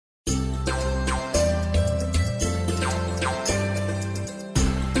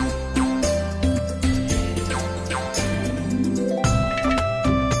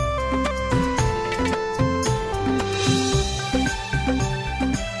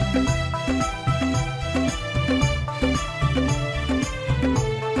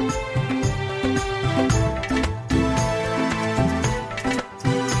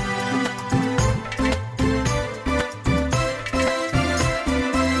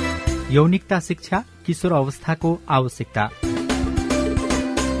यौनिकता शिक्षा, किशोर अवस्थाको आवश्यकता।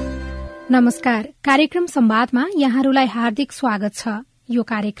 नमस्कार, कार्यक्रम संवादमा यहाँहरूलाई हार्दिक स्वागत छ। यो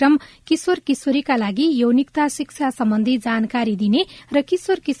कार्यक्रम किशोर किशोरीका लागि यौनिकता शिक्षा सम्बन्धी जानकारी दिने र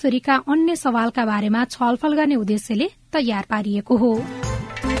किशोर किशोरीका अन्य सवालका बारेमा छलफल गर्ने उद्देश्यले तयार पारिएको हो।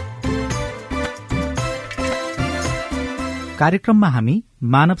 कार्यक्रममा हामी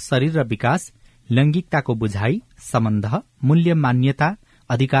मानव शरीर र विकास, लैंगिकताको बुझाइ, सम्बन्ध, मूल्य, मान्यता,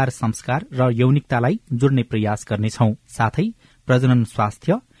 अधिकार, संस्कार र यौनिकतालाई जोड्ने प्रयास गर्नेछौं। साथै प्रजनन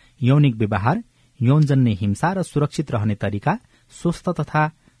स्वास्थ्य, यौनिक व्यवहार, यौनजन्य हिंसा र सुरक्षित रहने तरिका, स्वस्थ तथा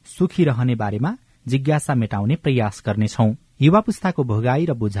सुखी रहने बारेमा जिज्ञासा मेटाउने प्रयास गर्नेछौं। युवा पुस्ताको भोगाई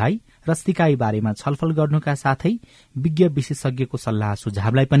र बुझाइ र सिकाइ बारेमा छलफल गर्नुका साथै विज्ञ विशेषज्ञको सल्लाह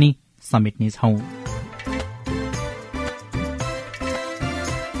सुझावलाई पनि समेट्नेछौं।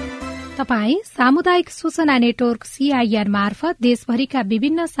 तपाई सामुदायिक सूचना नेटवर्क CIR मार्फत देशभरिका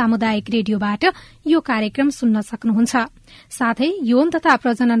विभिन्न सामुदायिक रेडियोबाट यो कार्यक्रम सुन्न सक्नुहुन्छ। साथै यौन तथा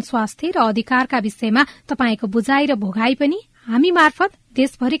प्रजनन स्वास्थ्य र अधिकारका विषयमा तपाईको बुझाइ र भोगाई पनि हामी मार्फत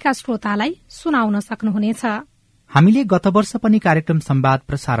देशभरिका श्रोतालाई सुनाउन सक्नुहुनेछ। हामीले गत वर्ष पनि कार्यक्रम संवाद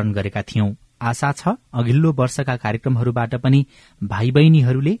प्रसारण गरेका थियौं। आशा छ अघिल्लो वर्षका कार्यक्रमहरूबाट पनि भाइ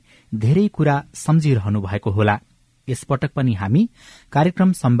बहिनीहरूले धेरै कुरा सम्झिरहनु भएको होला। यसपटक पनि हामी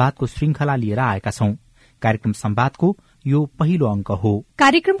कार्यक्रम संवादको श्रृंखला लिएर आएका छौं। कार्यक्रम संवादको यो पहिलो अंक हो।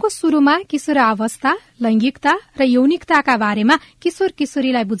 कार्यक्रमको शुरूमा किशोर अवस्था, लैंगिकता र यौनिकताका बारेमा किशोर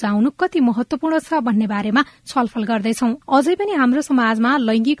किशोरीलाई बुझाउनु कति महत्वपूर्ण छ भन्ने बारेमा छलफल गर्दैछौं। अझै पनि हाम्रो समाजमा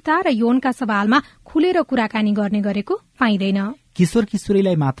लैंगिकता र यौनका सवालमा खुलेर कुराकानी गर्ने गरेको पाइँदैन। किशोर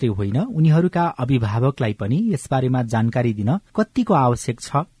किशोरीलाई मात्रै होइन, उनीहरूका अभिभावकलाई पनि यसबारेमा जानकारी दिन कतिको आवश्यक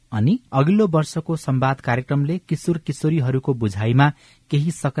छ। अनि अघिल्लो वर्षको संवाद कार्यक्रमले किशोर किशोरीहरूको बुझाइमा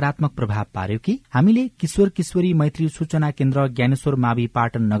केही सकारात्मक प्रभाव पार्यो कि? हामीले किशोर किशोरी मैत्री सूचना केन्द्र ज्ञानेश्वर मावि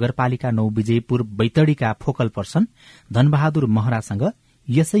पाटन नगरपालिका 9 विजयपुर बैतडीका फोकल पर्सन धनबहादुर महरासँग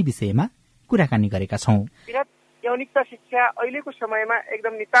यसै विषयमा कुराकानी गरेका छौं। यौनिकता शिक्षा अहिलेको समयमा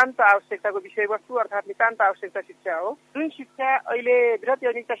एकदम नितान्त आवश्यकताको विषयवस्तु अर्थात् नितान्त आवश्यकता शिक्षा हो। जुन शिक्षा अहिले वृहत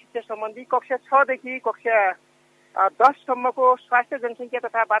यौनिकता शिक्षा सम्बन्धी कक्षा 6 देखि कक्षा 10 सम्मको स्वास्थ्य, जनसंख्या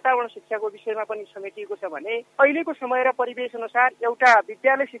तथा वातावरण शिक्षाको विषयमा पनि समेटिएको छ भने अहिलेको समय र परिवेश अनुसार एउटा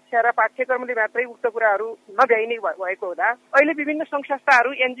विद्यालय शिक्षा र पाठ्यक्रमले मात्रै उक्त कुराहरू नभ्याइने भएको हुँदा अहिले विभिन्न संघ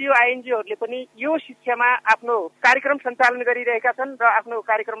संस्थाहरू, NGO, INGOहरूले पनि यो शिक्षामा आफ्नो कार्यक्रम सञ्चालन गरिरहेका छन् र आफ्नो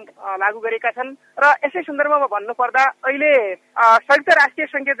कार्यक्रम लागू गरेका छन्। र यसै सन्दर्भमा भन्नुपर्दा अहिले संयुक्त राष्ट्रिय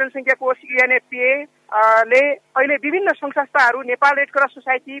संघीय जनसंख्या कोष UNFPA ले अहिले विभिन्न संघ संस्थाहरू, नेपाल रेड क्रस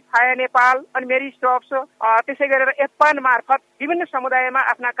सोसाइटी, फाया नेपाल अनि मेरी स्टप्स, त्यसै गरेर एप्पान मार्फत विभिन्न समुदायमा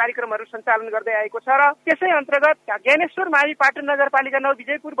आफ्ना कार्यक्रमहरू सञ्चालन गर्दै आएको छ। र त्यसै अन्तर्गत ज्ञानेश्वर मावि पाटन नगरपालिका 9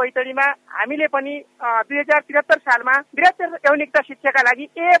 विजयपुर बैतडीमा हामीले पनि 2073 सालमा वृहत यौनिकता शिक्षाका लागि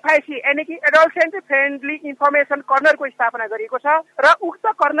AFIC यानी कि एडोलसेन्ट फ्रेन्डली इन्फर्मेसन कर्नरको स्थापना गरिएको छ। र उक्त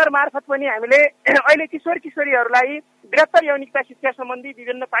कर्नर मार्फत पनि हामीले अहिले किशोर किशोरीहरूलाई वृहत्तर यौनिकता शिक्षा सम्बन्धी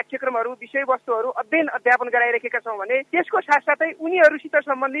विभिन्न पाठ्यक्रमहरू, विषयवस्तुहरू अध्ययन गराइरहेका छौं भने त्यसको साथसाथै उनीहरूसित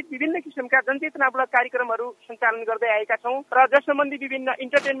सम्बन्धित विभिन्न किसिमका जनचेतनामूलक कार्यक्रमहरू सञ्चालन गर्दै आएका छौं र जस सम्बन्धी विभिन्न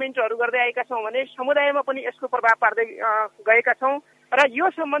इन्टरटेनमेन्टहरू गर्दै आएका छौं भने समुदायमा पनि यसको प्रभाव पार्दै गएका छौं। र यो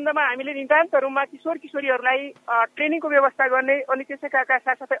सम्बन्धमा हामीले नितान्त रूपमा किशोर किशोरीहरूलाई ट्रेनिङको व्यवस्था गर्ने अनि त्यसैका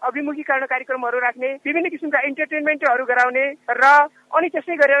साथसाथै अभिमुखीकरण कार्यक्रमहरू राख्ने, विभिन्न किसिमका इन्टरटेनमेन्टहरू गराउने र अनि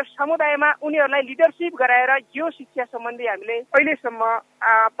त्यसै गरेर समुदायमा उनीहरूलाई लिडरशिप गराएर यो शिक्षा सम्बन्धी हामीले अहिलेसम्म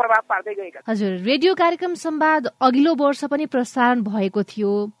प्रभाव पार्दै गएका। हजुर, रेडियो कार्यक्रम संवाद अघिल्लो वर्ष पनि प्रसारण भएको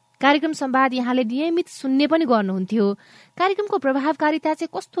थियो। कार्यक्रम संवाद यहाँले नियमित सुन्ने पनि गर्नुहुन्थ्यो। कार्यक्रमको प्रभावकारिता चाहिँ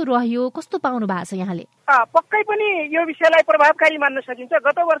कस्तो रह्यो, कस्तो पाउनु भएको छ यहाँले? पक्कै पनि यो विषयलाई प्रभावकारी मान्न सकिन्छ।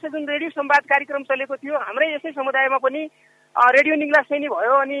 गत वर्ष जुन रेडियो संवाद कार्यक्रम चलेको थियो, हाम्रै यसै समुदायमा पनि रेडियो निगलासेनी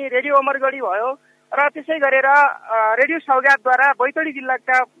भयो, अनि रेडियो अमरगढी भयो र त्यसै गरेर रेडियो सौगातद्वारा बैतडी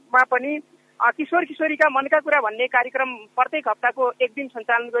जिल्लामा पनि किशोर किशोरीका मनका कुरा भन्ने कार्यक्रम प्रत्येक हप्ताको एक दिन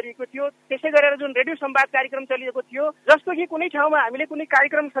सञ्चालन गरिएको थियो। त्यसै गरेर जुन रेडियो संवाद कार्यक्रम चलिएको थियो, जस्तो कि कुनै ठाउँमा हामीले कुनै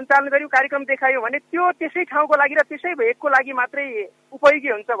कार्यक्रम सञ्चालन गर्यौं, कार्यक्रम देखायौं भने त्यो त्यसै ठाउँको लागि र त्यसै भेगको लागि मात्रै उपयोगी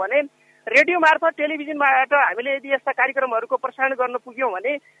हुन्छ भने रेडियो मार्फत, टेलिभिजनबाट हामीले यदि यस्ता कार्यक्रमहरूको प्रसारण गर्न पुग्यौं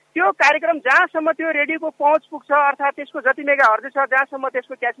भने त्यो कार्यक्रम जहाँसम्म त्यो रेडियोको पहुँच पुग्छ अर्थात् त्यसको जति मेगाहर्ज छ, जहाँसम्म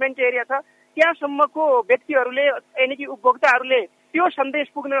त्यसको क्याचमेन्ट एरिया छ, त्यहाँसम्मको व्यक्तिहरूले यानी कि उपभोक्ताहरूले त्यो सन्देश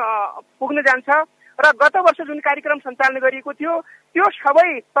पुग्न जान्छ। र गत वर्ष जुन कार्यक्रम सञ्चालन गरिएको थियो त्यो सबै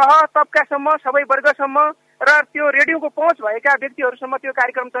तह तबकासम्म, सबै वर्गसम्म र त्यो रेडियोको पहुँच भएका व्यक्तिहरूसम्म त्यो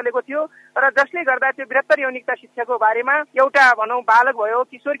कार्यक्रम चलेको थियो र जसले गर्दा त्यो वृहत्तर यौनिकता शिक्षाको बारेमा एउटा भनौं बालक भयो,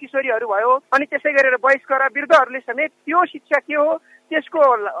 किशोर किशोरीहरू भयो अनि त्यसै गरेर वयस्क र वृद्धहरूले समेत त्यो शिक्षा के हो, त्यसको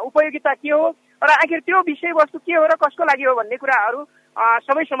उपयोगिता के हो र आखिर त्यो विषयवस्तु के हो र कसको लागि हो भन्ने कुराहरू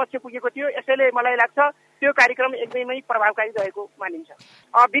सबै समक्ष पुगेको थियो। यसैले मलाई लाग्छ त्यो कार्यक्रम एकदमै प्रभावकारी रहेको मानिन्छ।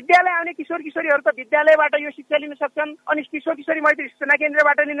 विद्यालय आउने किशोर किशोरीहरू त विद्यालयबाट यो शिक्षा लिन सक्छन्, अनि किशोर किशोरी मैत्री सूचना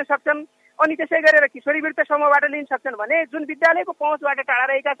केन्द्रबाट लिन सक्छन्, अनि त्यसै गरेर किशोरी वृत्त समूहबाट लिन सक्छन् भने जुन विद्यालयको पहुँचबाट टाढा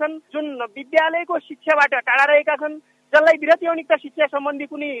रहेका छन्, जुन विद्यालयको शिक्षाबाट टाढा रहेका छन्, जसलाई वृहत यौनिकता शिक्षा सम्बन्धी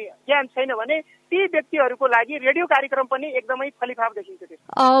कुनै ज्ञान छैन भने ती व्यक्तिहरूको लागि रेडियो कार्यक्रम पनि एकदमै फलिफाप देखिन्छ।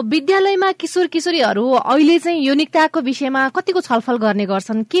 विद्यालयमा किशोर किशोरीहरू अहिले चाहिँ यौनिकताको विषयमा कतिको छलफल गर्ने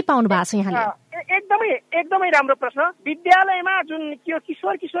गर्छन्, के पाउनु भएको छ यहाँले? एकदमै राम्रो प्रश्न। विद्यालयमा जुन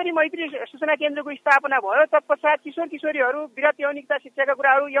किशोर किशोरी मैत्री सूचना केन्द्रको स्थापना भयो तत्पश्चात किशोर किशोरीहरू वृहत यौनिकता शिक्षाका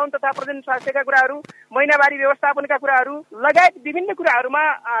कुराहरू, यौन तथा प्रजनन स्वास्थ्यका कुराहरू, महिनावारी व्यवस्थापनका कुराहरू लगायत विभिन्न कुराहरूमा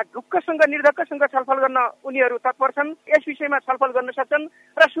ढुक्कसँग निर्धक्कसँग छलफल गर्न उनीहरू तत्पर छन्। यस विषयमा छलफल गर्न सक्छन्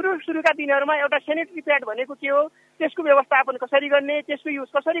र सुरुका दिनहरूमा एउटा सेनिटरी प्याड भनेको के हो, त्यसको व्यवस्थापन कसरी गर्ने, त्यसको युज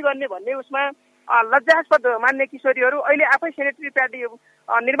कसरी गर्ने भन्ने उसमा लज्जास्पद मान्ने किशोरीहरू अहिले आफै सेनिटरी प्याड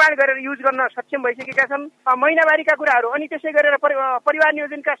निर्माण गरेर युज गर्न सक्षम भइसकेका छन्। महिनावारीका कुराहरू अनि त्यसै गरेर परिवार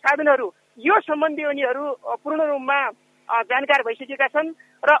नियोजनका साधनहरू यो सम्बन्धी उनीहरू पूर्ण रूपमा जानकार भइसकेका छन्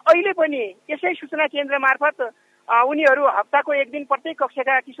र अहिले पनि यसै सूचना केन्द्र मार्फत उनीहरू हप्ताको एक दिन प्रत्येक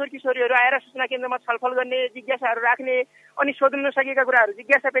कक्षाका किशोर किशोरीहरू आएर सूचना केन्द्रमा छलफल गर्ने, जिज्ञासाहरू राख्ने अनि सोध्न नसकेका कुराहरू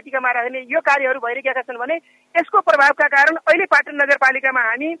जिज्ञासा पेटिकामा राख्ने यो कार्यहरू भइरहेका छन् भने यसको प्रभावका कारण अहिले पाटन नगरपालिकामा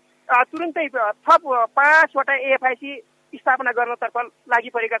हामी तुरुन्तै थप 5वटा एएफआइसी स्थापना गर्नतर्फ लागि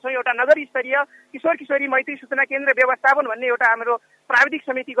परेका छौँ। एउटा नगर स्तरीय किशोर किशोरी मैत्री सूचना केन्द्र व्यवस्थापन भन्ने एउटा हाम्रो प्राविधिक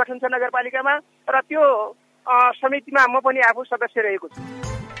समिति गठन छ नगरपालिकामा र त्यो समितिमा म पनि आफू सदस्य रहेको छु।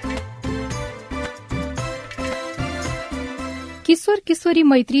 किशोर किशोरी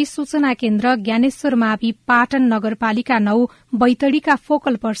मैत्री सूचना केन्द्र ज्ञानेश्वर मावि पाटन नगरपालिका 9 बैतडीका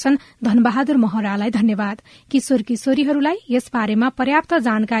फोकल पर्सन धनबहादुर महरालाई धन्यवाद। किशोर किशोरीहरूलाई यसबारेमा पर्याप्त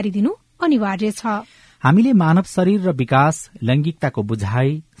जानकारी दिनु अनिवार्य छ। हामीले मानव शरीर र विकास, लैंगिकताको बुझाइ,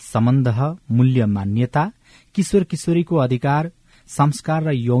 सम्बन्ध, मूल्य मान्यता, किशोर किशोरीको अधिकार, संस्कार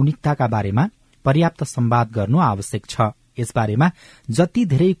र यौनिकताका बारेमा पर्याप्त संवाद गर्नु आवश्यक छ। यसबारेमा जति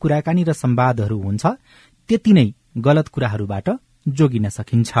धेरै कुराकानी र संवादहरू हुन्छ त्यति नै गलत कुराहरूबाट जोगिन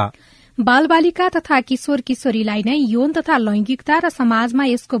सकिन्छ। बालबालिका तथा किशोर किशोरीलाई नै यौन तथा लैंगिकता र समाजमा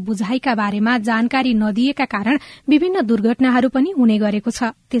यसको बुझाइका बारेमा जानकारी नदिएका कारण विभिन्न दुर्घटनाहरू पनि हुने गरेको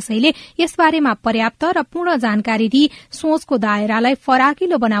छ। त्यसैले यसबारेमा पर्याप्त र पूर्ण जानकारी दिई सोचको दायरालाई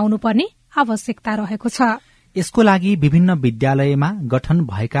फराकिलो बनाउनुपर्ने आवश्यकता रहेको छ। यसको लागि विभिन्न विद्यालयमा गठन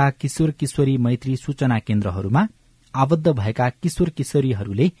भएका किशोर किशोरी मैत्री सूचना केन्द्रहरूमा आबद्ध भएका किशोर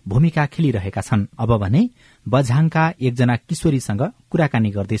किशोरीहरूले भूमिका खेलिरहेका छन्। अब भने बझाङका एकजना किशोरीसँग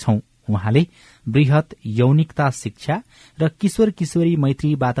कुराकानी गर्दैछौं। उहाँले वृहत यौनिकता शिक्षा र किशोर किशोरी मैत्री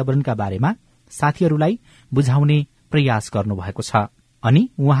वातावरणका बारेमा साथीहरूलाई बुझाउने प्रयास गर्नुभएको छ अनि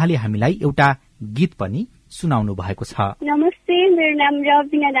उहाँले हामीलाई एउटा गीत पनि सुनाउनु भएको छ। नमस्ते, मेरो नाम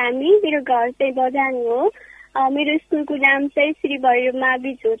रबिना धामी, मेरो घर चाहिँ बझाङ हो। मेरो स्कुलको नाम चाहिँ श्री भैरव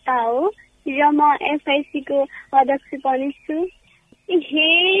मावि झोटा हो र म एफआईसी को अध्यक्ष पनि छु। हे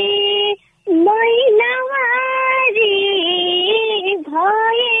महिनावारी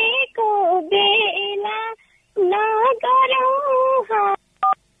भएको बेला नगरौँ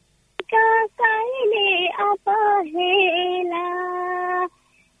कसैले अपहेला,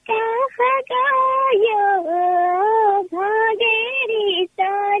 कहाँ गयो भगेरी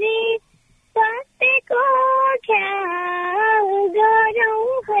चरी स्वास्थ्यको ख्याल गरौँ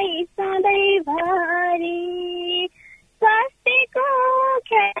है सधैँभरि, स्वास्थ्यको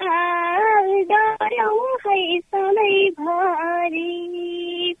ख्याल गरौँ है सधैँभरि।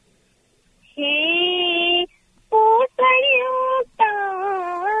 हे पोषणयुक्त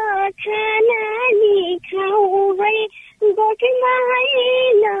खाना नि खाऊ है, गोठमा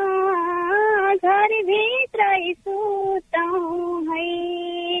होइन घरभित्रै सुतौँ है,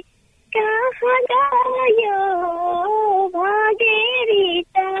 कहाँ गयो भगेरी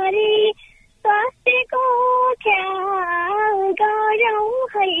चरी स्वास्थ्यको ख्याल गरौँ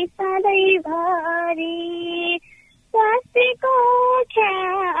है सधैँभरि, स्वास्थ्यको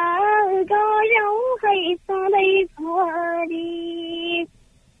ख्याल गरौँ है सधैँभरि।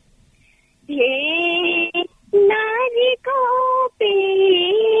 हे नारीको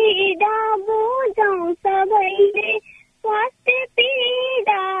पीडा बुझौँ सबैले, स्वास्थ्य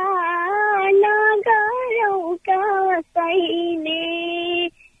पीडा नगरौँ कसैले,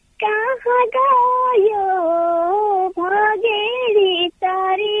 कहाँ गयो भगेरी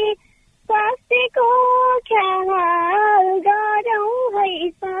चरी स्वास्थ्यको ख्याल गरौँ है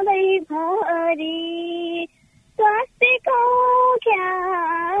सधैँभरि, स्वास्थ्यको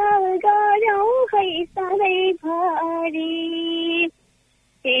ख्याल गरौँ है सधैँभरि।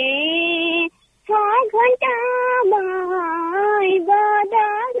 हे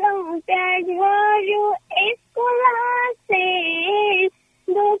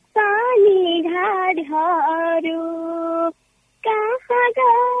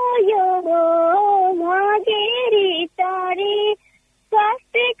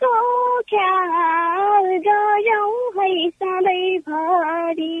ख्याल गरौँ है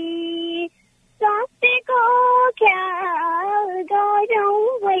सधैँभरि स्वास्थ्यको ख्याल गरौँ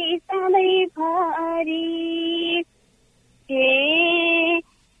है सधैँभरि हे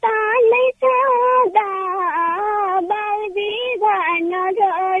तालै छँदा बाल बिगार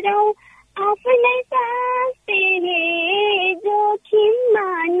नगरौँ आफ्नै स्वास्थ्य जोखिममा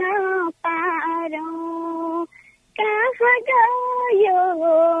नपारौँ कहाँ गयो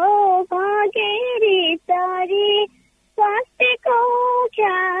भगेरी चरी स्वास्थ्यको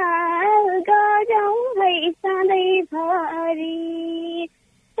ख्याल गरौँ है सधैँभरि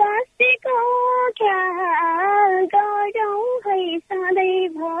स्वास्थ्यको ख्याल गरौँ है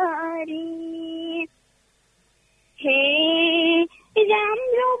सधैँभरि हे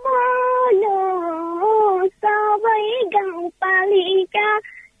राम्रो बनो सबै गाउँपालिका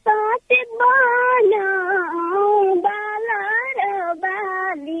सचेत बनाऊ बाला र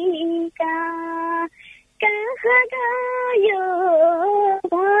बालिका कहाँ गयो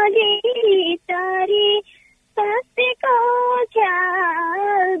भगेरी चरी स्वास्थ्यको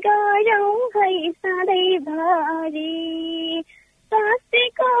ख्याल गरौँ है सधैँभरि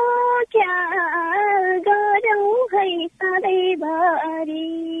स्वास्थ्यको ख्याल गरौँ है सधैँभरि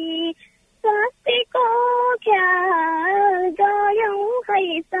स्वास्थ्यको ख्याल गरौँ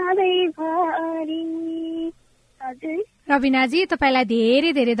है सधैँभरि। हजुर रविनाजी, तपाईलाई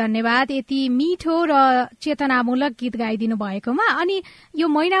धेरै धेरै धन्यवाद यति मिठो र चेतनामूलक गीत गाइदिनु भएकोमा। अनि यो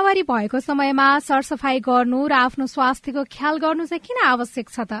महिनावारी भएको समयमा सरसफाई गर्नु र आफ्नो स्वास्थ्यको ख्याल गर्नु चाहिँ किन आवश्यक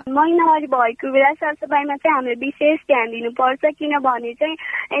छ त? महिनावारी भएको बेला सरसफाइमा चाहिँ हामीले विशेष ध्यान दिनुपर्छ, किनभने चाहिँ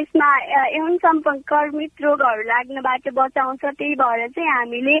यसमा यौन सम्पर्कमित रोगहरू लाग्नबाट बचाउँछ। त्यही भएर चाहिँ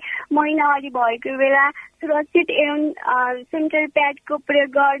हामीले महिनावारी भएको बेला सुरक्षित यौन सेनिटरी प्याडको प्रयोग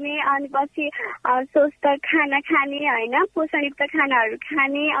गर्ने, अनि पछि स्वस्थ खाना खाने होइन, पोषणयुक्त खानाहरू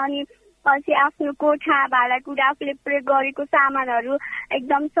खाने, अनि पछि आफ्नो कोठा भाँडाकुँडा आफूले प्रयोग गरेको सामानहरू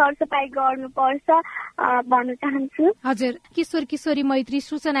एकदम सरसफाई गर्नुपर्छ भन्न चाहन्छु। हजुर, किशोर किशोरी मैत्री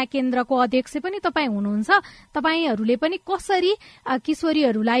सूचना केन्द्रको अध्यक्ष पनि तपाईँ हुनुहुन्छ। तपाईहरूले पनि कसरी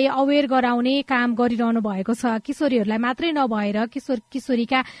किशोरीहरूलाई अवेर गराउने काम गरिरहनु भएको छ? किशोरीहरूलाई मात्रै नभएर किशोर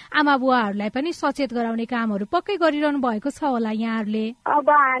किशोरीका आमा बुवाहरूलाई पनि सचेत गराउने कामहरू पक्कै गरिरहनु भएको छ होला यहाँहरूले? अब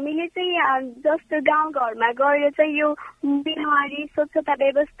हामीले चाहिँ जस्तो गाउँघरमा गएर चाहिँ यो बिमारी स्वच्छता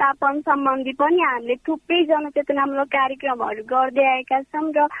व्यवस्थापन सम्बन्धी पनि हामीले थुप्रै जनचेतनामूलक कार्यक्रमहरू गर्दै आएका छौँ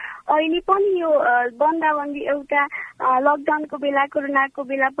र अहिले पनि यो बन्दाबन्दी एउटा लकडाउनको बेला कोरोनाको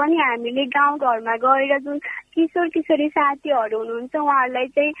बेला पनि हामीले गाउँघरमा गएर जुन किशोर किशोरी साथीहरू हुनुहुन्छ उहाँहरूलाई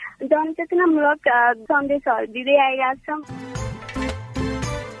चाहिँ जनचेतनामूलक सन्देशहरू दिँदै आइरहेका छौँ।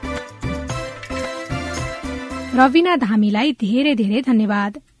 रविना धामीलाई धेरै धेरै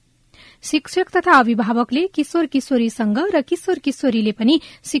धन्यवाद। शिक्षक तथा अभिभावकले किशोर किशोरीसँग र किशोर किशोरीले पनि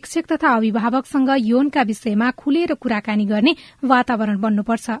शिक्षक तथा अभिभावकसँग यौनका विषयमा खुलेर कुराकानी गर्ने वातावरण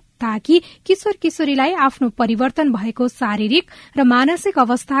बन्नुपर्छ, ताकि किशोर किशोरीलाई आफ्नो परिवर्तन भएको शारीरिक र मानसिक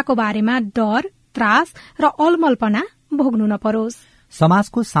अवस्थाको बारेमा डर, त्रास र अलमलपना भोग्नु नपरोस्।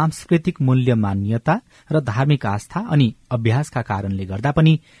 समाजको सांस्कृतिक मूल्य मान्यता र धार्मिक आस्था अनि अभ्यासका कारणले गर्दा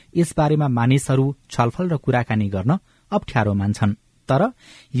पनि यसबारेमा मानिसहरू छलफल र कुराकानी गर्न अप्ठ्यारो मान्छन्। तर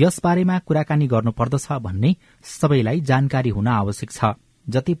यसबारेमा कुराकानी गर्नुपर्दछ भन्ने सबैलाई जानकारी हुन आवश्यक छ।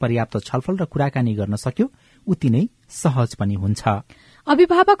 जति पर्याप्त छलफल र कुराकानी गर्न सक्यो उति नै सहज पनि हुन्छ।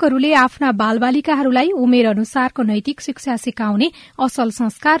 अभिभावकहरूले आफ्ना बालबालिकाहरूलाई उमेर अनुसारको नैतिक शिक्षा सिकाउने, असल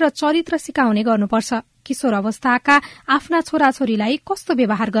संस्कार र चरित्र सिकाउने गर्नुपर्छ। किशोर अवस्थाका आफ्ना छोराछोरीलाई कस्तो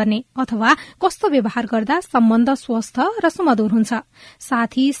व्यवहार गर्ने अथवा कस्तो व्यवहार गर्दा सम्बन्ध स्वस्थ र सुमधुर हुन्छ।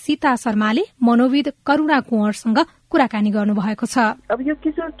 साथी सीता शर्माले मनोविद करुणा कुँवरसँग कुराकानी गर्नुभएको छ। अब यो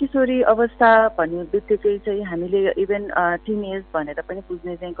किशोर किशोरी अवस्था भन्ने बित्तिकै चाहिँ हामीले इभन टिन एज भनेर पनि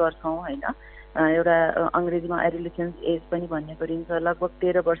बुझ्ने चाहिँ गर्छौं हैन। एउटा अंग्रेजीमा एडोलेसेन्स एज पनि भन्ने गरिन्छ। लगभग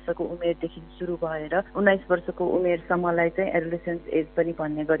 13 वर्षको उमेरदेखि सुरु भएर 19 वर्षको उमेरसम्मलाई चाहिँ एडोलेसेन्स एज पनि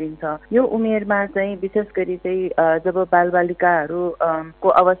भन्ने गरिन्छ। यो उमेरमा चाहिँ विशेष गरी चाहिँ जब बालबालिकाहरू को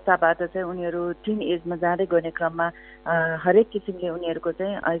अवस्थाबाट चाहिँ उनीहरू टिन एजमा जाँदै गर्ने क्रममा हरेक किसिमले उनीहरूको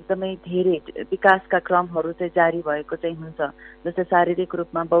चाहिँ एकदमै धेरै विकासका क्रमहरू चाहिँ जारी भएको चाहिँ हुन्छ। जस्तै शारीरिक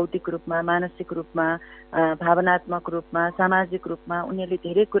रूपमा, बौद्धिक रूपमा, मानसिक रूपमा, भावनात्मक रूपमा, सामाजिक रूपमा उनीहरूले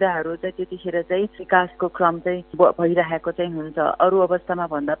धेरै कुराहरू चाहिँ त्यतिखेर चाहिँ विकासको क्रम चाहिँ भइरहेको चाहिँ हुन्छ। अरू अवस्थामा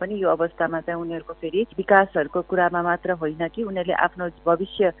भन्दा पनि यो अवस्थामा चाहिँ उनीहरूको फेरि विकासहरूको कुरामा मात्र होइन कि उनीहरूले आफ्नो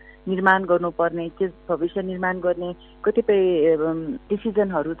भविष्य निर्माण गर्नुपर्ने, भविष्य निर्माण गर्ने कतिपय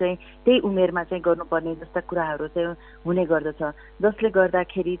डिसिजनहरू चाहिँ त्यही उमेरमा चाहिँ गर्नुपर्ने जस्ता कुराहरू चाहिँ हुने गर्दछ, जसले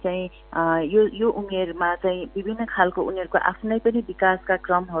गर्दाखेरि चाहिँ यो उमेरमा चाहिँ विभिन्न खालको उनीहरूको आफ्नै पनि विकासका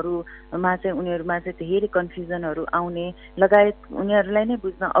क्रमहरूमा चाहिँ उनीहरूमा चाहिँ धेरै कन्फ्युजनहरू आउने लगायत उनीहरूलाई नै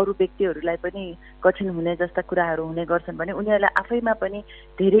बुझ्न अरू व्यक्तिहरूलाई पनि कठिन हुने जस्ता कुराहरू हुने गर्छन् भने उनीहरूलाई आफैमा पनि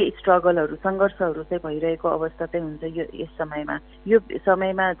धेरै स्ट्रगलहरू सङ्घर्षहरू चाहिँ भइरहेको अवस्था चाहिँ हुन्छ यस समयमा। यो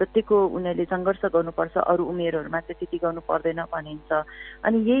समयमा जतिको उनीहरूले सङ्घर्ष गर्नुपर्छ अरू उमेरहरूमा चाहिँ त्यति गर्नु पर्दैन भनिन्छ।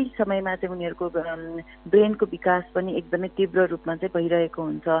 अनि यही समयमा चाहिँ उनीहरूको ब्रेनको विकास पनि एकदमै तीव्र रूपमा चाहिँ भइरहेको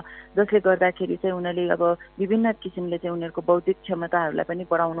हुन्छ, जसले गर्दाखेरि चाहिँ उनीहरूले अब विभिन्न किसिमले चाहिँ उनीहरूको बौद्धिक क्षमताहरूलाई पनि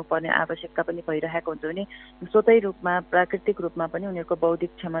बढाउनु पर्ने आवश्यकता पनि भइरहेको हुन्छ भने स्वतै रूपमा प्राकृतिक रूपमा पनि उनीहरूको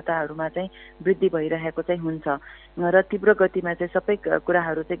बौद्धिक क्षमताहरूमा चाहिँ वृद्धि भइरहेको चाहिँ हुन्छ र तीव्र गतिमा चाहिँ सबै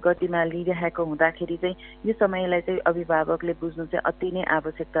कुराहरू चाहिँ गतिमा लिइरहेको हुँदाखेरि चाहिँ यो समयलाई चाहिँ अभिभावकले बुझ्नु चाहिँ अति नै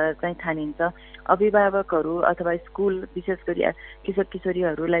आवश्यकता चाहिँ ठानिन्छ। अभिभावकहरू अथवा स्कुल विशेष गरी किशोर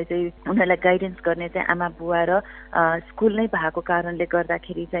किशोरीहरूलाई चाहिँ उनीहरूलाई गाइडेन्स गर्ने चाहिँ आमा बुवा र स्कुल नै भएको कारणले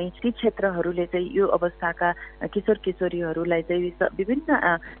गर्दाखेरि चाहिँ ती क्षेत्रहरूले चाहिँ यो अवस्थाका किशोर किशोरीहरूलाई चाहिँ विभिन्न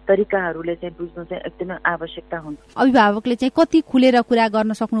तरिकाहरूले चाहिँ बुझ्नु चाहिँ एकदमै आवश्यकता हुन्छ। अभिभावकले चाहिँ कति खुलेर कुरा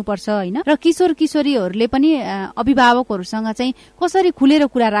गर्न सक्नुपर्छ होइन, र किशोर किशोरीहरूले पनि अभिभावकहरूसँग चाहिँ कसरी खुलेर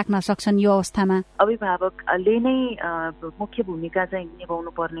कुरा राख्न सक्छन् यो अवस्थामा? अभिभावकले नै मुख्य भूमिका चाहिँ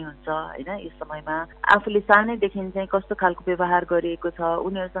निभाउनु पर्ने हुन्छ होइन। यस समयमा आफूले सानैदेखि चाहिँ कस्तो खालको व्यवहार गरिएको छ,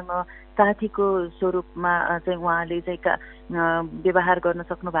 उनीहरूसँग साथीको स्वरूपमा चाहिँ उहाँले चाहिँ व्यवहार गर्न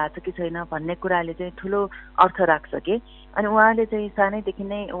सक्नु भएको छ कि छैन भन्ने कुराले चाहिँ ठुलो अर्थ राख्छ के। अनि उहाँले चाहिँ सानैदेखि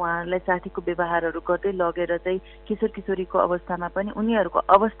नै उहाँहरूलाई साथीको व्यवहारहरू गर्दै लगेर चाहिँ किशोर किशोरीको अवस्थामा पनि उनीहरूको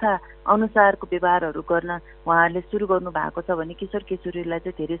अवस्था अनुसारको व्यवहारहरू गर्न उहाँहरूले सुरु गर्नु भएको छ भने किशोर किशोरीलाई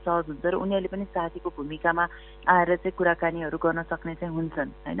चाहिँ धेरै सहज हुन्छ र उनीहरूले पनि साथीको भूमिकामा आएर चाहिँ कुराकानीहरू गर्न सक्ने चाहिँ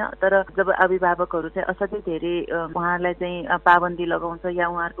हुन्छन् होइन। तर जब अभिभावकहरू चाहिँ असाध्यै धेरै उहाँहरूलाई चाहिँ पाबन्दी लगाउँछ या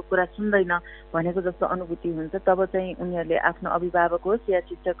उहाँहरूको कुरा सुन्दैन भनेको जस्तो अनुभूति हुन्छ, तब चाहिँ उनीहरूले आफ्नो अभिभावक होस् या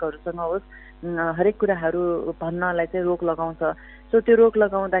शिक्षकहरूसँग होस् हरेक कुराहरू भन्नलाई चाहिँ रोक लगाउँछ। सो त्यो रोक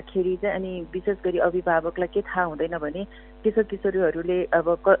लगाउँदाखेरि चाहिँ अनि विशेष गरी अभिभावकलाई के थाहा हुँदैन भने किशोर किशोरीहरूले अब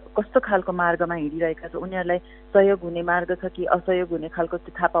कस्तो खालको मार्गमा हिँडिरहेका छ, उनीहरूलाई सहयोग हुने मार्ग छ कि असहयोग हुने खालको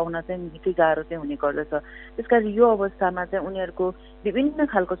थाहा पाउन चाहिँ निकै गाह्रो चाहिँ हुने गर्दछ। त्यसकारण यो अवस्थामा चाहिँ उनीहरूको विभिन्न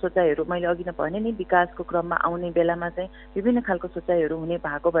खालको सोचाइहरू मैले अघि नै भने नि विकासको क्रममा आउने बेलामा चाहिँ विभिन्न खालको सोचाइहरू हुने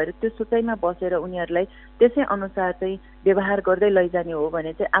भएको भएर त्यो सोचाइमा बसेर उनीहरूलाई त्यसै अनुसार चाहिँ व्यवहार गर्दै लैजाने हो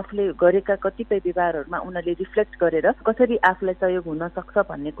भने चाहिँ आफूले गरेका कतिपय व्यवहारहरूमा उनीहरूले रिफ्लेक्ट गरेर कसरी आफूलाई सहयोग हुन सक्छ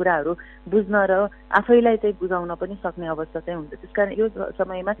भन्ने कुराहरू बुझ्न र आफैलाई चाहिँ बुझाउन पनि सक्ने अवस्था चाहिँ हुन्छ। त्यसकारण यो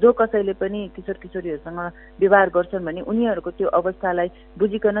समयमा जो कसैले पनि किशोर किशोरीहरूसँग व्यवहार गर्छन् भने उनीहरूको त्यो अवस्थालाई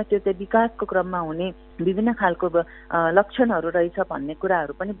बुझिकन त्यो चाहिँ विकासको क्रममा हुने विभिन्न खालको लक्षणहरू रहेछ भन्ने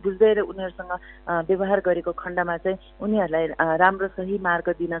कुराहरू पनि बुझ्दै र उनीहरूसँग व्यवहार गरेको खण्डमा चाहिँ उनीहरूलाई राम्रो सही मार्ग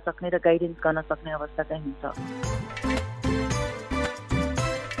दिन सक्ने र गाइडेन्स गर्न सक्ने अवस्था चाहिँ हुन्छ।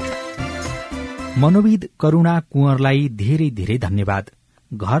 मनोविद करुणा कुँवरलाई धेरै धेरै धन्यवाद।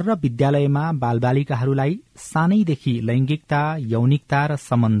 घर र विद्यालयमा बालबालिकाहरूलाई सानैदेखि लैंगिकता, यौनिकता र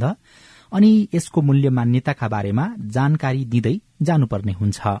सम्बन्ध अनि यसको मूल्य मान्यताका बारेमा जानकारी दिँदै जानुपर्ने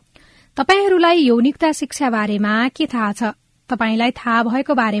हुन्छ। तपाईहरूलाई यौनिकता शिक्षा बारेमा के थाहा छ? तपाईलाई थाहा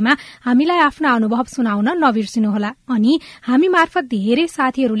भएको बारेमा हामीलाई आफ्ना अनुभव सुनाउन नबिर्सिनुहोला। अनि हामी मार्फत धेरै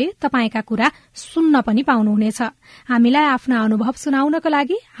साथीहरूले तपाईका कुरा सुन्न पनि पाउनुहुनेछ। हामीलाई आफ्ना अनुभव सुनाउनको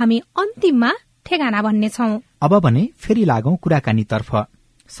लागि हामी अन्तिममा ठेगाना भन्नेछौं। अब भने फेरि लागौं कुराकानीतर्फ।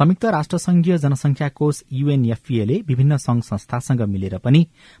 संयुक्त राष्ट्रसंघीय जनसंख्या कोष UNFPA ले विभिन्न संघ संस्थासँग मिलेर पनि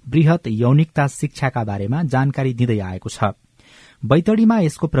वृहत यौनिकता शिक्षाका बारेमा जानकारी दिँदै आएको छ। बैतडीमा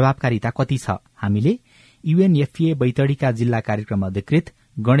यसको प्रभावकारिता कति छ? हामीले UNFPA बैतडीका जिल्ला कार्यक्रम अधिकृत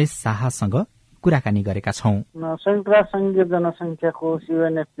गणेश शाहसँग कुराकानी गरेका छौं। संयुक्त राष्ट्रसंघीय जनसंख्या कोष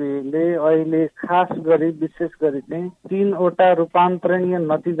UNFPA ले अहिले खास गरी विशेष गरी चाहिँ 3वटा रूपान्तरणीय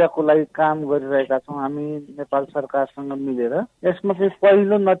नतिजाको लागि काम गरिरहेका छौं हामी नेपाल सरकारसँग मिलेर। यसमा चाहिँ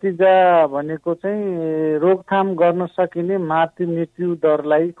पहिलो नतिजा भनेको चाहिँ रोकथाम गर्न सकिने मातृ मृत्यु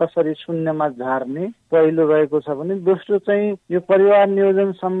दरलाई कसरी शून्यमा झार्ने पहिलो रहेको छ भने दोस्रो चाहिँ यो परिवार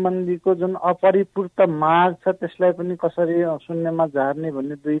नियोजन सम्बन्धीको जुन अपरिपूर्त माग छ त्यसलाई पनि कसरी शून्यमा झार्ने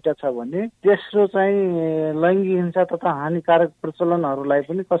भन्ने दुईटा छ भने तेस्रो चाहिँ लैङ्गिक हिंसा तथा हानिकारक प्रचलनहरूलाई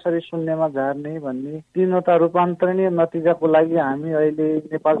पनि कसरी शून्यमा झार्ने भन्ने 3वटा रूपान्तरणीय नतिजाको लागि हामी अहिले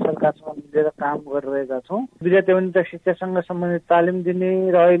नेपाल सरकारसँग मिलेर काम गरिरहेका छौँ। विद्यार्थी यौनिकता शिक्षासँग सम्बन्धित तालिम दिने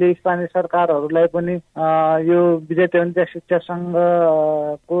र अहिले स्थानीय सरकारहरूलाई पनि यो विद्यार्थी यौनिकता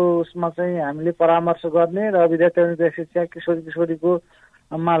शिक्षासँगको उसमा चाहिँ हामीले परामर्श गर्ने र विद्यार्थी यौनिकता शिक्षा किशोर किशोरीको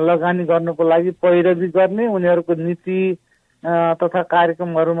मा लगानी गर्नको लागि पैरवी गर्ने, उनीहरूको नीति तथा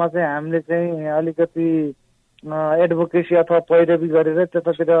कार्यक्रमहरूमा चाहिँ हामीले चाहिँ अलिकति एडभोकेसी अथवा पैरवी गरेर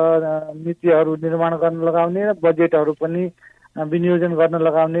त्यतातिर नीतिहरू निर्माण गर्न लगाउने र बजेटहरू पनि विनियोजन गर्न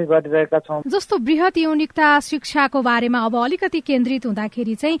लगाउने गरिरहेका छौँ। जस्तो बृहत यौनिकता शिक्षाको बारेमा अब अलिकति केन्द्रित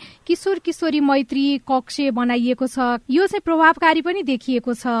हुँदाखेरि चाहिँ किशोर किशोरी मैत्री कक्ष बनाइएको छ, यो चाहिँ प्रभावकारी पनि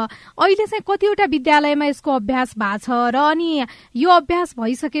देखिएको छ। अहिले चाहिँ कतिवटा विद्यालयमा यसको अभ्यास भएको छ र अनि यो अभ्यास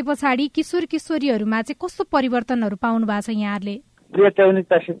भइसके पछाडि किशोर किशोरीहरूमा चाहिँ कस्तो परिवर्तनहरू पाउनु भएको छ यहाँहरूले? बृहत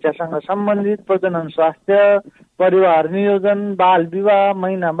यौनिकता शिक्षासँग सम्बन्धित प्रजनन स्वास्थ्य, परिवार नियोजन, बाल विवाह,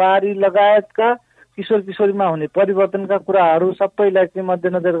 महिनावारी लगायतका किशोर किशोरीमा हुने परिवर्तनका कुराहरू सबैलाई चाहिँ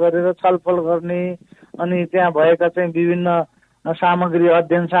मध्यनजर गरेर छलफल गर्ने अनि त्यहाँ भएका चाहिँ विभिन्न सामग्री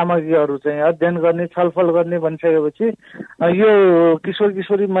अध्ययन सामग्रीहरू चाहिँ अध्ययन गर्ने छलफल गर्ने भनिसकेपछि यो किशोर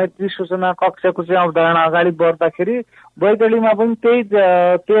किशोरी मैत्री सूचना कक्षको चाहिँ अवधारणा अगाडि बढ्दाखेरि बैतडीमा पनि त्यही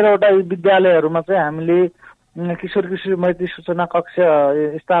 13वटा विद्यालयहरूमा चाहिँ हामीले किशोर किशोरी मैत्री सूचना कक्ष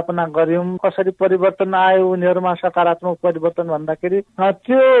स्थापना गर्यौं। कसरी परिवर्तन आयो उनीहरूमा सकारात्मक परिवर्तन भन्दाखेरि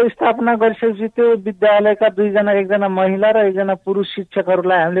त्यो स्थापना गरिसकेपछि त्यो विद्यालयका 2 जना, 1 जना महिला र 1 जना पुरुष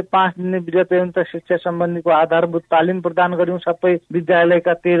शिक्षकहरूलाई हामीले 5 दिने बृहत यौनिकता शिक्षा सम्बन्धीको आधारभूत तालिम प्रदान गर्यौं सबै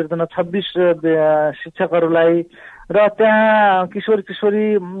विद्यालयका 13 जना 26 शिक्षकहरूलाई र त्यहाँ किशोर किशोरी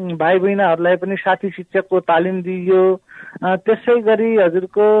भाइ बहिनीहरूलाई पनि साथी शिक्षकको तालिम दिइयो। त्यसै गरी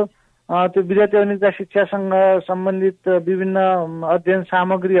हजुरको त्यो बृहत यौनिकता शिक्षासँग सम्बन्धित विभिन्न अध्ययन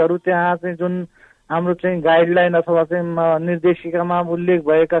सामग्रीहरू त्यहाँ चाहिँ जुन हाम्रो चाहिँ गाइडलाइन अथवा चाहिँ निर्देशिकामा उल्लेख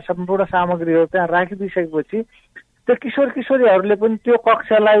भएका सम्पूर्ण सामग्रीहरू त्यहाँ राखिदिइसकेपछि त्यो किशोर किशोरीहरूले पनि त्यो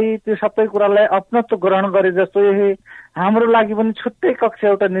कक्षालाई त्यो सबै कुरालाई अपनत्व ग्रहण गरे जस्तो हाम्रो लागि पनि छुट्टै कक्षा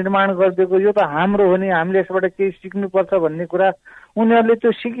एउटा निर्माण गरिदिएको, यो त हाम्रो हो नि, हामीले यसबाट केही सिक्नुपर्छ भन्ने कुरा उनीहरूले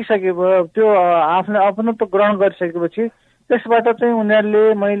त्यो सिकिसके त्यो आफ्नो अपनत्व ग्रहण गरिसकेपछि त्यसबाट चाहिँ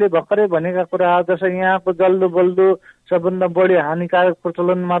उनीहरूले मैले भर्खरै भनेका कुरा जस्तो यहाँको जल्दो बल्दो सबभन्दा बढी हानिकारक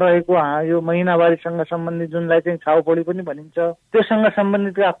प्रचलनमा रहेको यो महिनावारीसँग सम्बन्धित जुनलाई चाहिँ छाउपडी पनि भनिन्छ त्योसँग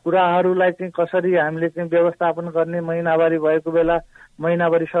सम्बन्धित कुराहरूलाई चाहिँ कसरी हामीले चाहिँ व्यवस्थापन गर्ने, महिनावारी भएको बेला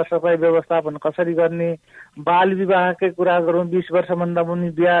महिनावारी सरसफाई व्यवस्थापन कसरी गर्ने, बाल विवाहकै कुरा गरौँ, 20 वर्षभन्दा मुनि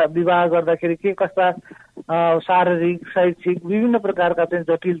विवाह गर्दाखेरि के कस्ता शारीरिक शैक्षिक विभिन्न प्रकारका चाहिँ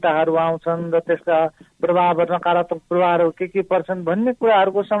जटिलताहरू आउँछन् र त्यसका प्रभाव नकारात्मक प्रभावहरू के पर्छन् भन्ने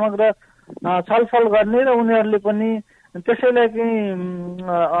कुराहरूको समग्र छलफल गर्ने र उनीहरूले पनि त्यसैलाई चाहिँ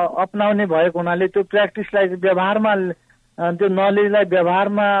अपनाउने भएको हुनाले त्यो प्र्याक्टिसलाई व्यवहारमा त्यो नलेजलाई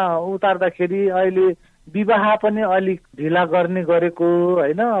व्यवहारमा उतार्दाखेरि अहिले विवाह पनि अलिक ढिला गर्ने गरेको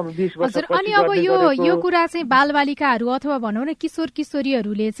होइन। अब 20 वर्ष अनि अब यो कुरा चाहिँ बालबालिकाहरू अथवा भनौँ न किशोर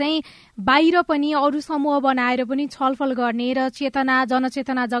किशोरीहरूले चाहिँ बाहिर पनि अरू समूह बनाएर पनि छलफल गर्ने र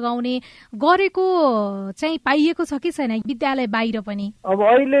जनचेतना जगाउने गरेको चाहिँ पाइएको छ कि छैन विद्यालय बाहिर पनि? अब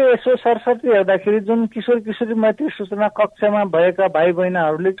अहिले यसो सरसर्ती हेर्दाखेरि जुन किशोर किशोरी मैत्री सूचना कक्षामा भएका भाइ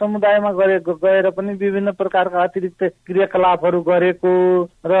बहिनीहरूले समुदायमा गएर पनि विभिन्न प्रकारका अतिरिक्त क्रियाकलापहरू गरेको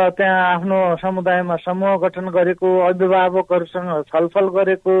र त्यहाँ आफ्नो समुदायमा समूह गठन गरेको, अभिभावकहरूसँग छलफल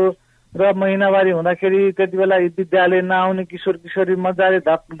गरेको र महिनावारी हुँदाखेरि त्यति बेला विद्यालय नआउने किशोर किशोरी मजाले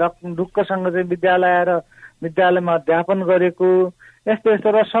ढुक्कसँग चाहिँ विद्यालय आएर विद्यालयमा अध्यापन गरेको यस्तो यस्तो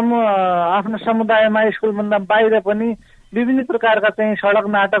र आफ्नो समुदायमा स्कुलभन्दा बाहिर पनि विभिन्न प्रकारका चाहिँ सडक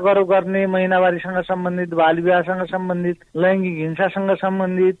नाटकहरू गर्ने, महिनावारीसँग सम्बन्धित, बाल विवाहसँग सम्बन्धित, लैङ्गिक हिंसासँग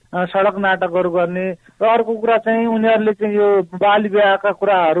सम्बन्धित सडक नाटकहरू गर्ने र अर्को कुरा चाहिँ उनीहरूले चाहिँ यो बाल विवाहका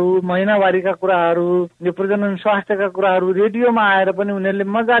कुराहरू, महिनावारीका कुराहरू, यो प्रजनन स्वास्थ्यका कुराहरू रेडियोमा आएर पनि उनीहरूले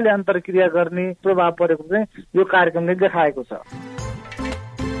मजाले अन्तर्क्रिया गर्ने प्रभाव परेको चाहिँ यो कार्यक्रमले देखाएको छ।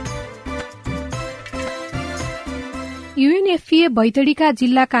 यूएनएफपीए बैतडीका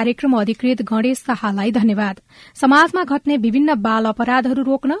जिल्ला कार्यक्रम अधिकृत गणेश शाहलाई धन्यवाद। समाजमा घट्ने विभिन्न बाल अपराधहरू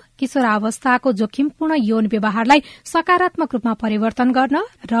रोक्न, किशोरावस्थाको जोखिमपूर्ण यौन व्यवहारलाई सकारात्मक रूपमा परिवर्तन गर्न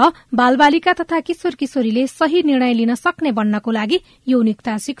र बालबालिका तथा किशोर किशोरीले सही निर्णय लिन सक्ने बन्नको लागि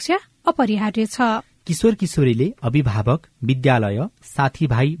यौनिकता शिक्षा अपरिहार्य छ। किशोर किशोरीले अभिभावक, विद्यालय,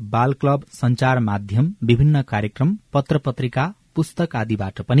 साथीभाइ, बाल क्लब, संचार माध्यम, विभिन्न कार्यक्रम, पत्र पत्रिका, पुस्तक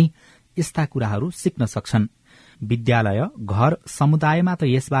आदिबाट पनि यस्ता कुराहरू सिक्न सक्छन्। विद्यालय, घर, समुदायमा त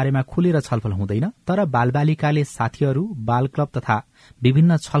यसबारेमा खुलेर छलफल हुँदैन, तर बालबालिकाले साथीहरू, बाल क्लब तथा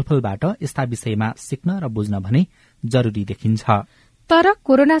विभिन्न छलफलबाट यस्ता विषयमा सिक्न र बुझ्न भने जरूरी देखिन्छ। तर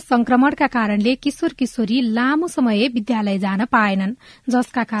कोरोना संक्रमणका कारणले किशोर किशोरी लामो समय विद्यालय जान पाएनन्,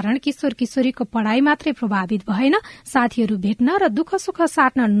 जसका कारण किशोर किशोरीको पढ़ाई मात्रै प्रभावित भएन, साथीहरू भेट्न र दुःख सुख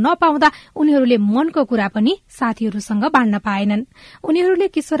साट्न नपाउँदा उनीहरूले मनको कुरा पनि साथीहरूसँग बाँड्न पाएनन्। उनीहरूले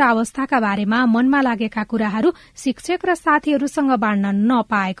किशोरावस्थाका बारेमा मनमा लागेका कुराहरू शिक्षक र साथीहरूसँग बाँड्न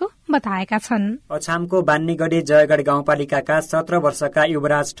नपाएको बताएका छन्। अछामको बान्नीगढी जयगढ गाउँपालिकाका 17 वर्षका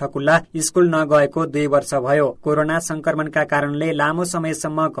युवराज ठकुल्ला स्कूल नगएको 2 वर्ष भयो। कोरोना संक्रमणका कारणले लामो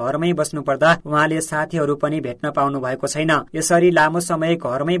समयसम्म घरमै बस्नु पर्दा उहाँले साथीहरू पनि भेट्न पाउनु भएको छैन। यसरी लामो समय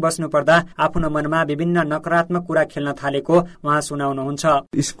घरमै बस्नु पर्दा आफ्नो मनमा विभिन्न नकारात्मक कुरा खेल्न थालेको उहाँ सुनाउनुहुन्छ।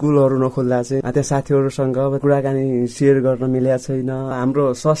 स्कुलहरू नखोल्दा चाहिँ त्यहाँ साथीहरूसँग कुराकानी शेयर गर्न मिलेको छैन।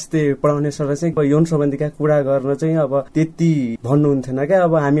 हाम्रो स्वास्थ्य पढाउने सरले चाहिँ यौन सम्बन्धीका कुरा गर्न चाहिँ अब त्यति भन्नुहुन्थेन क्या।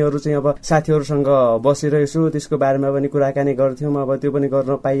 अब हामीहरू चाहिँ अब साथीहरूसँग बसेर यसो त्यसको बारेमा पनि कुराकानी गर्थ्यौं। अब त्यो पनि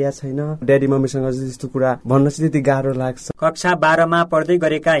गर्न पाइएको छैन। ड्याडी मम्मीसँग त्यस्तो कुरा भन्न चाहिँ त्यति गाह्रो लाग्छ। कक्षा 12 मा पढ्दै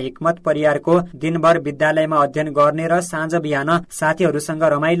गरेका हिक्मत परियारको दिनभर विद्यालयमा अध्ययन गर्ने र साँझ बिहान साथीहरूसँग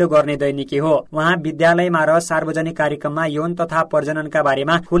रमाइलो गर्ने दैनिकी हो। उहाँ विद्यालयमा र सार्वजनिक कार्यक्रममा यौन तथा प्रजननका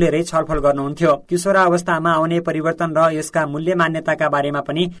बारेमा खुलेरै छलफल गर्नुहुन्थ्यो। किशोरावस्थामा आउने परिवर्तन र यसका मूल्य मान्यताका बारेमा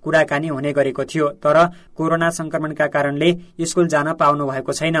पनि कुराकानी हुने गरेको थियो। तर कोरोना संक्रमणका कारणले स्कूल जान पाउनु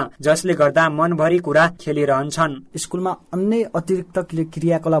भएको छैन, जसले गर्दा मनभरि कुरा खेलिरहन्छन्। स्कूलमा अन्य अतिरिक्त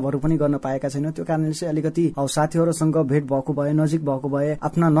क्रियाकलापहरू पनि गर्न पाएका छैन। त्यो कारणले चाहिँ अलिकति साथीहरूसँग भेट भएको भए, नजिक भएको भए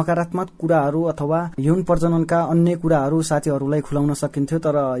आफ्ना नकारात्मक कुराहरू अथवा यौन प्रजननका अन्य कुराहरू साथीहरूलाई खुलाउन सकिन्थ्यो।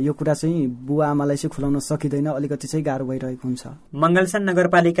 तर यो कुरा चाहिँ बुवा आमालाई चाहिँ खुलाउन सकिँदैन। अलिकति चाहिँ गाह्रो भइरहेको हुन्छ। मंगलसन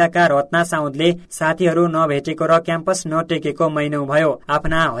नगरपालिकाका रत्ना साउदले साथीहरू नभेटेको र क्याम्पस नटेकेको महिनौ भयो।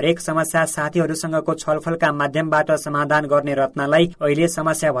 आफ्ना हरेक समस्या साथीहरूसँगको छलफलका माध्यमबाट समाधान गर्ने रत्नालाई अहिले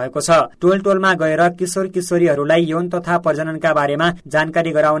समस्या भएको छ। टोल टोलमा गएर किशोर किशोरीहरूलाई यौन तथा प्रजननका बारेमा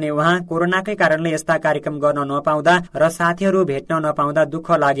जानकारी गराउने उहाँ कोरोनाकै कारणले यस्ता कार्यक्रम गर्न नपाउँदा र साथीहरू भेट्न नपाउँदा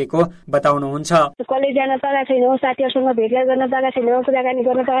दुःख लागेको बताउनुहुन्छ। कलेज जान पाएका छैनौं, साथीहरूसँग भेटघाट गर्न पाएका छैनौं, कुराकानी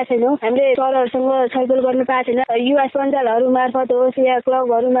गर्न पाएका छैनौं। हामीले सरहरूसँग छलफल गर्न पाएका छैन। युवा सञ्जालहरू मार्फत होस् या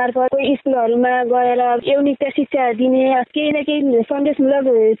क्लबहरू मार्फत कोही स्कुलहरूमा गएर यौनिकता शिक्षा दिने केही न केही सन्देशमूलक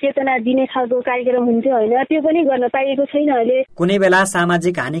चेतना दिने खालको कार्यक्रम हुन्थ्यो होइन, त्यो पनि गर्न पाइएको छैन। अहिले कुनै बेला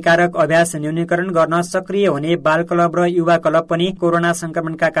सामाजिक हानिकारक अभ्यास न्यूनीकरण गर्न सक्रिय हुने बाल क्लब र युवा क्लब पनि कोरोना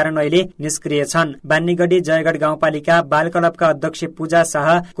संक्रमणका कारण अहिले निष्क्रिय छन्। बान्नीगढी जयगढ गाउँपालिका बाल क्लबका अध्यक्ष पूजा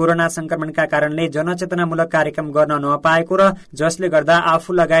शाह कोरोना संक्रमणका कारणले जनचेतनामूलक कार्यक्रम गर्न नपाएको र जसले गर्दा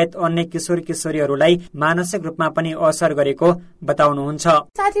आफू लगायत अन्य किशोर किशोरीहरूलाई मानसिक रूपमा पनि असर गरेको बताउनुहुन्छ।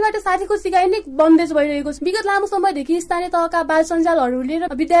 साथीबाट साथीको सिकाइ नै बन्देज भइरहेको छ। विगत लामो समयदेखि स्थानीय तहका बाल सञ्जालहरूले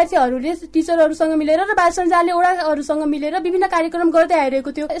र विद्यार्थीहरूले टिचरहरूसँग मिलेर र बाल सञ्जालले वडाहरूसँग मिलेर विभिन्न कार्यक्रम गर्दै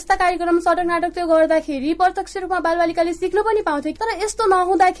आइरहेको थियो। यस्ता कार्यक्रम सडक नाटक त्यो गर्दाखेरि प्रत्यक्ष रूपमा बालबालिकाले सिक्न पनि पाउँथे। तर यस्तो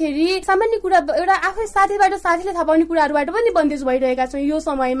नहुँदाखेरि सामान्य कुरा एउटा आफै साथीबाट साथीले थाहा पाउने कुराहरूबाट पनि बन्देज भइरहेका छौँ यो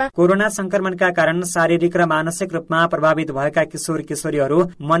समयमा। कोरोना संक्रमणका कारण शारीरिक र मानसिक रूपमा प्रभावित भएका किशोर किशोरीहरू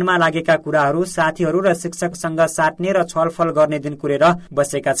मनमा लागेका कुराहरू साथीहरू र शिक्षकसँग साट्ने र छलफल गर्ने दिन कुरेर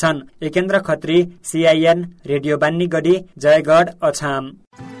बसेका छन्। Ekendra Khatri, CIN radio Bannigadhi, Jaygadh, Achham.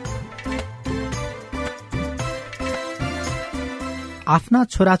 आफ्ना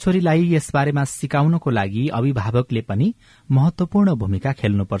छोराछोरीलाई यसबारेमा सिकाउनको लागि अभिभावकले पनि महत्वपूर्ण भूमिका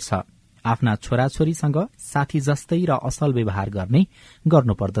खेल्नुपर्छ। आफ्ना छोराछोरीसँग साथी जस्तै र असल व्यवहार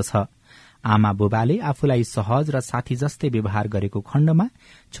गर्नुपर्दछ। आमा बुबाले आफूलाई सहज र साथी जस्तै व्यवहार गरेको खण्डमा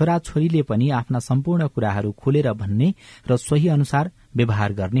छोराछोरीले पनि आफ्ना सम्पूर्ण कुराहरू खुलेर भन्ने र सोही अनुसार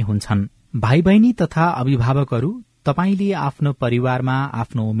व्यवहार गर्ने हुन्छन्। भाइ बहिनी तथा अभिभावकहरू, तपाईले आफ्नो परिवारमा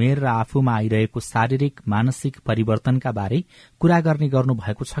आफ्नो उमेर र आफूमा आइरहेको शारीरिक मानसिक परिवर्तनका बारे कुरा गर्ने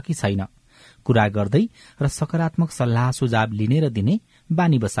गर्नुभएको छ कि छैन? कुरा गर्दै र सकारात्मक सल्लाह सुझाव लिने र दिने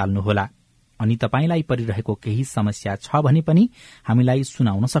बानी बसाल्नुहोला। अनि तपाईलाई परिरहेको केही समस्या छ भने पनि हामीलाई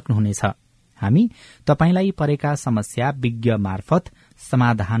सुनाउन सक्नुहुनेछ। हामी तपाईलाई परेका समस्या विज्ञ मार्फत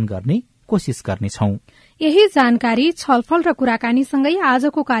समाधान गर्ने कोशिश गर्नेछौं। यही जानकारी, छलफल र कुराकानीसँगै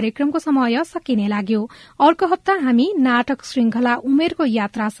आजको कार्यक्रमको समय सकिने लाग्यो। अर्को हप्ता हामी नाटक श्रृंखला उमेरको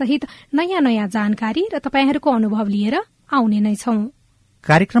यात्रा सहित नयाँ नयाँ जानकारी र तपाईहरूको अनुभव लिएर आउने नै छौं।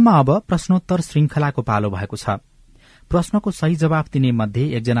 कार्यक्रममा अब प्रश्नोत्तर श्रृंखलाको पालो भएको छ। प्रश्नको सही जवाब दिने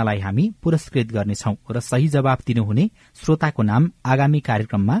मध्ये एकजनालाई हामी पुरस्कृत गर्नेछौं र सही जवाब दिनुहुने श्रोताको नाम आगामी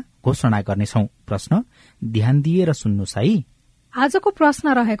कार्यक्रममा घोषणा गर्नेछौं। प्रश्न ध्यान दिएर सुन्नुहोस् है। आजको प्रश्न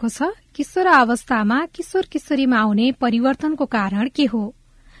रहेको छ, किशोर अवस्थामा किशोर किशोरीमा आउने परिवर्तनको कारण के हो?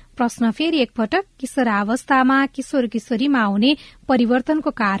 प्रश्न फेरि एकपटक, किशोर अवस्थामा किशोर किशोरीमा आउने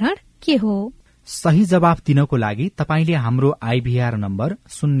परिवर्तनको कारण के हो? सही जवाब दिनको लागि तपाईले हाम्रो IVR नम्बर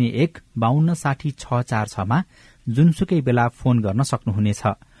 01526066 मा जुनसुकै बेला फोन गर्न सक्नुहुनेछ।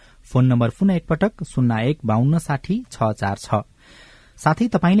 फोन नम्बर पुनः एकपटक 01526066। साथै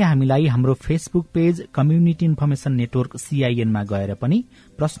तपाईले हामीलाई हाम्रो Facebook page community information network CIN मा गएर पनि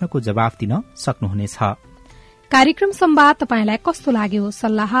प्रश्नको जवाब दिन सक्नुहुनेछ। कार्यक्रम संवाद तपाईलाई कस्तो लाग्यो?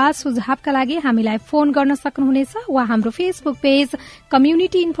 सल्लाह सुझावका लागि हामीलाई फोन गर्न सक्नुहुनेछ वा हाम्रो Facebook page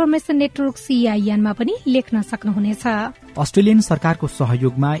community information network CIN मा पनि लेख्न सक्नुहुनेछ। अस्ट्रेलियन सरकारको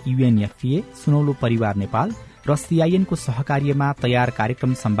सहयोगमा UNFPA, सुनौलो परिवार नेपाल र CIN को सहकार्यमा तयार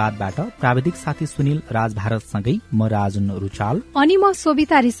कार्यक्रम संवादबाट प्राविधिक साथी सुनिल राज भारतसँगै म राजुन रुचाल अनि म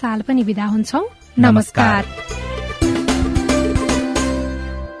सोभिता रिसाल पनि बिदा हुन्छौ। नमस्कार।